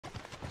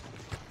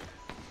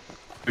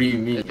do you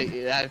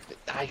mean?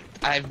 I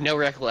have no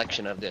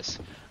recollection of this.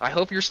 I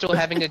hope you're still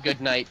having a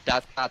good night. ...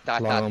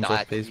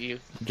 You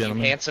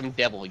handsome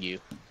devil, you. ...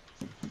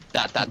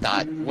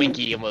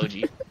 Winky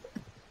emoji.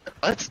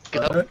 Let's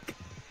go.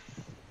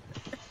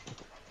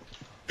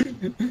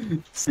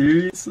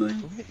 Seriously?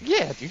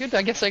 Yeah, dude.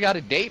 I guess I got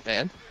a date,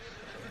 man.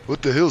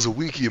 What the hell's a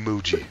winky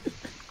emoji?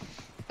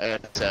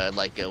 It's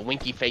like a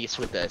winky face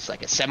with it's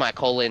like a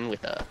semicolon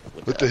with a.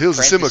 What the hell's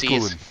a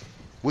semicolon?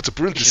 What's a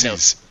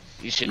parentheses?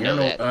 You should know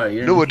that.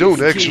 No, I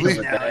don't actually.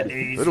 I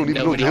don't even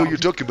know what the hell you're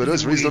talking about. I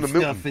was raised on a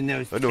mountain.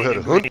 I know how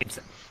to hunt.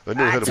 I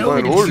know how to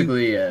find horn.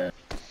 Basically,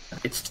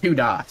 it's 2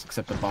 dots,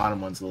 except the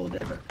bottom one's a little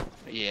different.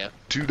 Yeah.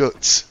 2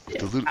 dots. Yeah.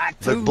 The little, like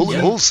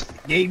bullet holes.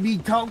 They be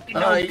talking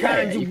all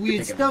kinds of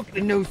weird stuff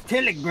in those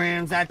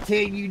telegrams. I tell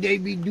you, they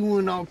be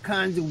doing all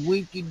kinds of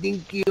winky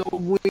dinky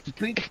old winky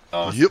twinky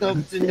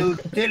stuff in those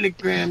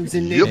telegrams,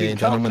 and they be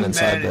gentlemen talking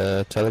inside about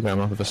the telegram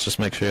office, just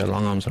make sure your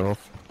long arms are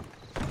off.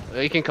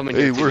 You can come in.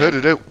 Hey, we're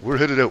headed out. We're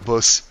headed out,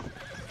 boss.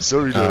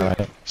 Sorry,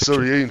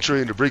 sorry, I ain't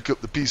trying to break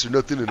up the peace or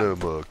nothing, and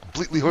I'm a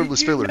completely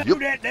harmless fella.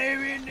 Yep.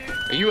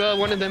 Are you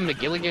one of them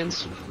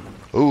McGilligans?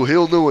 Oh,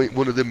 hell no, I ain't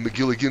one of them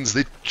McGilligans.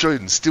 They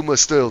tried and steal my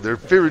style. They're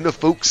fair enough,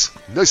 folks.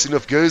 Nice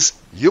enough, guys.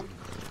 Yep.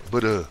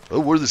 But,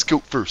 I'll wear this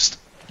coat first.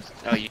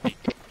 Oh, you